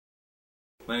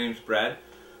My name is Brad.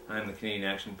 I'm the Canadian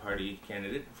Action Party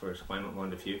candidate for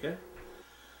Esquimalt-Juan de Fuca.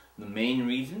 The main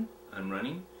reason I'm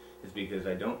running is because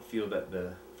I don't feel that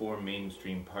the four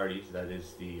mainstream parties, that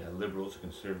is the Liberals, the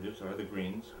Conservatives, or the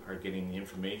Greens, are getting the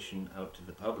information out to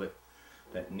the public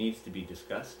that needs to be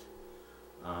discussed.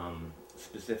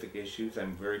 Specific issues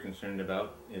I'm very concerned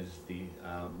about is the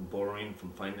borrowing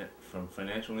from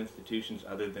financial institutions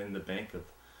other than the Bank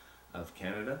of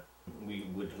Canada. We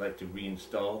would like to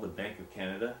reinstall the Bank of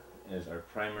Canada as our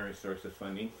primary source of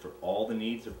funding for all the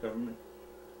needs of government.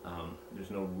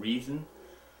 There's no reason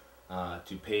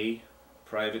to pay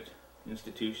private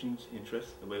institutions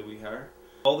interest the way we are.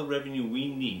 All the revenue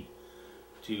we need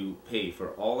to pay for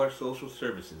all our social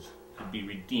services could be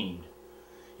redeemed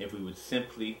if we would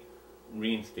simply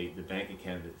reinstate the Bank of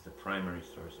Canada as the primary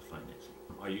source of financing.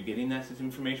 Are you getting that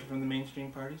information from the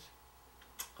mainstream parties?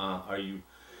 Are you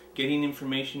getting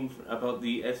information about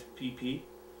the SPP,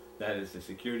 that is the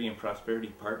Security and Prosperity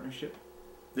Partnership?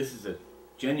 This is a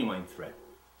genuine threat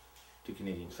to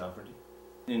Canadian sovereignty.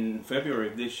 In February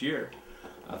of this year,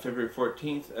 February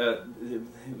 14th,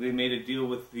 they made a deal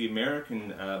with the American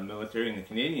military and the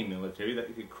Canadian military that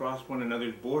they could cross one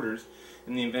another's borders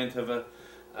in the event of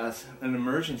an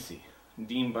emergency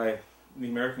deemed by the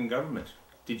American government.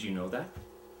 Did you know that?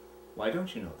 Why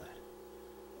don't you know that?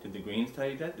 Did the Greens tell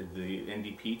you that? Did the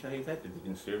NDP tell you that? Did the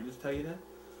Conservatives tell you that?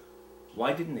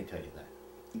 Why didn't they tell you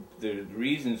that? The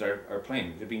reasons are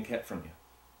plain. They're being kept from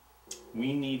you.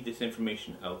 We need this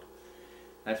information out.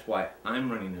 That's why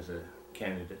I'm running as a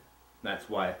candidate. That's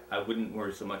why I wouldn't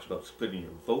worry so much about splitting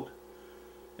your vote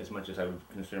as much as I would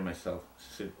concern myself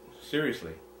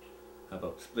seriously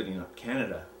about splitting up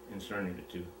Canada and surrendering it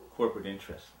to corporate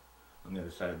interests on the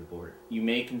other side of the border. You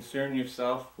may concern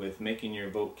yourself with making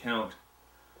your vote count.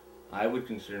 I would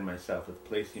concern myself with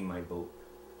placing my vote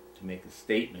to make a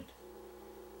statement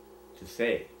to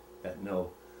say that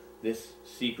no, this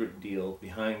secret deal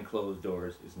behind closed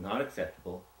doors is not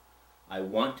acceptable. I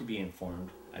want to be informed.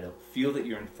 I don't feel that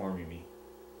you're informing me,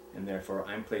 and therefore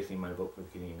I'm placing my vote for the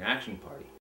Canadian Action Party.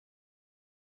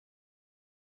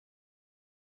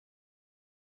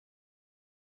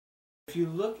 If you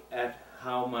look at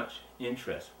how much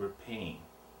interest we're paying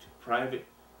to private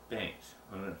banks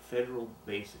on a federal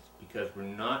basis because we're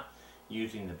not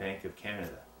using the Bank of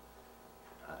Canada,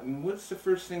 I mean, what's the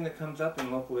first thing that comes up in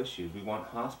local issues? We want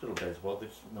hospital beds. Well,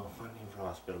 there's no funding for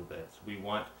hospital beds. We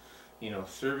want,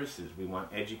 services. We want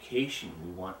education.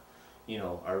 We want,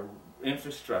 our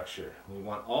infrastructure. We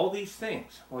want all these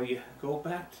things. Well, you go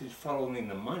back to following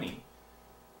the money,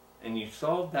 and you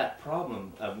solve that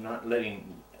problem of not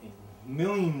letting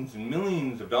millions and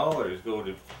millions of dollars go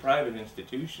to private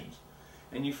institutions,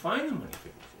 and you find the money for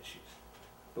these issues.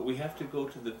 But we have to go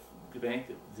to the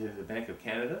Bank of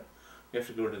Canada. We have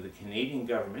to go to the Canadian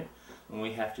government, and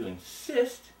we have to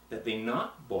insist that they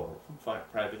not borrow from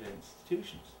private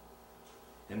institutions.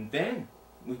 And then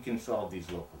we can solve these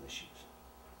local issues.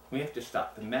 We have to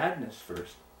stop the madness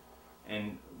first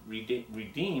and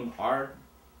redeem our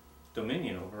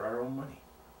dominion over our own money.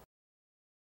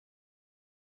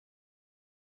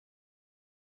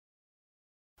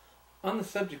 On the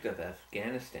subject of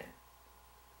Afghanistan,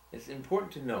 it's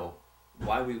important to know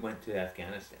why we went to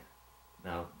Afghanistan.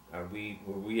 Now,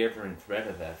 were we ever in threat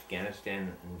of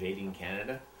Afghanistan invading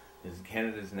Canada? Is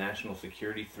Canada's national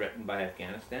security threatened by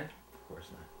Afghanistan? Of course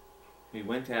not. We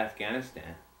went to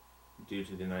Afghanistan due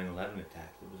to the 9/11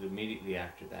 attacks. It was immediately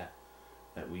after that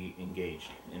we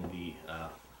engaged in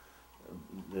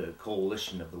the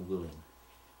coalition of the willing.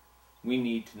 We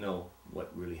need to know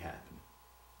what really happened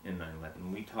in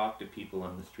 9/11. We talk to people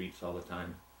on the streets all the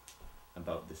time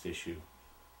about this issue.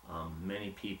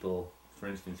 Many people, for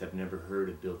instance, have never heard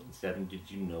of Building 7.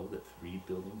 Did you know that 3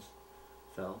 buildings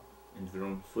fell into their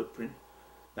own footprint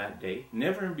that day?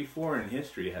 Never before in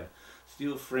history have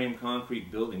steel frame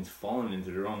concrete buildings fallen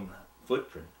into their own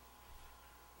footprint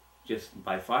just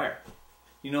by fire.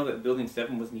 You know that Building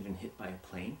 7 wasn't even hit by a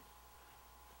plane?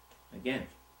 Again,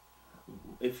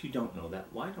 if you don't know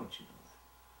that, why don't you know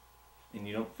that? And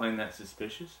you don't find that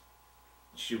suspicious?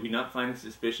 Should we not find it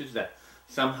suspicious that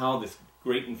somehow this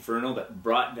great inferno that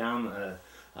brought down a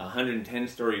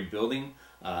 110-story building,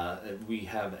 we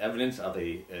have evidence of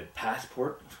a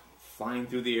passport flying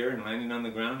through the air and landing on the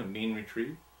ground and being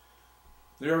retrieved?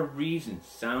 There are reasons,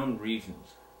 sound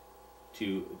reasons,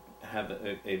 to have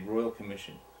a royal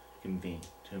commission convened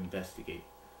to investigate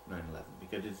 9/11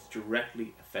 because it's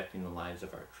directly affecting the lives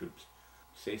of our troops.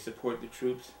 Say support the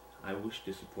troops. I wish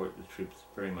to support the troops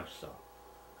very much so.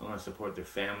 I want to support their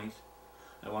families.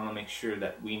 I want to make sure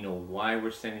that we know why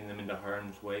we're sending them into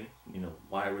harm's way. We know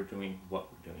why we're doing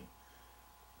what we're doing.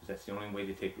 because that's the only way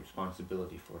to take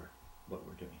responsibility for what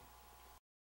we're doing.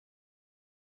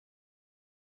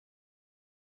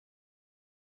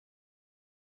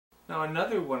 Now,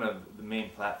 another one of the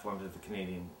main platforms of the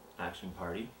Canadian Action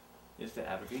Party is to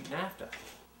abrogate NAFTA.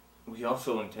 We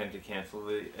also intend to cancel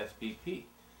the SPP,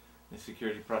 the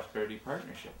Security Prosperity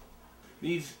Partnership.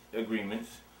 These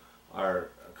agreements are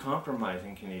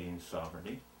compromising Canadian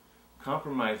sovereignty,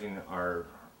 compromising our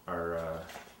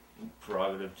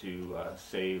prerogative to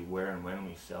say where and when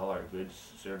we sell our goods,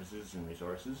 services, and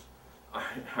resources.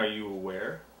 Are you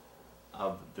aware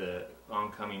of the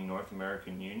oncoming North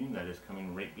American Union that is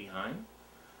coming right behind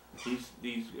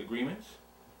these agreements?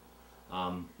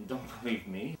 Don't believe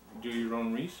me. Do your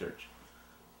own research,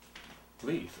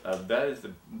 please. That is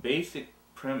the basic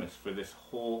premise for this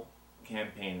whole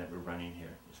campaign that we're running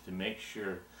here, is to make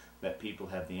sure that people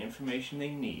have the information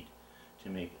they need to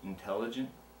make intelligent,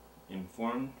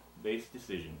 informed-based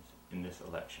decisions in this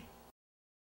election.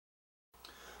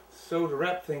 So to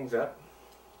wrap things up,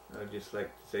 I'd just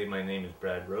like to say my name is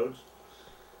Brad Rhodes,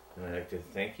 and I'd like to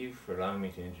thank you for allowing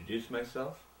me to introduce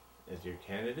myself as your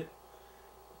candidate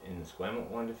in the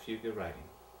Esquimalt-Juan de Fuca riding.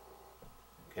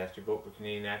 Cast your vote for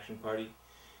Canadian Action Party,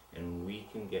 and we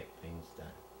can get things done.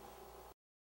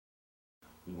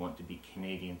 We want to be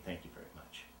Canadian. Thank you very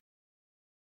much.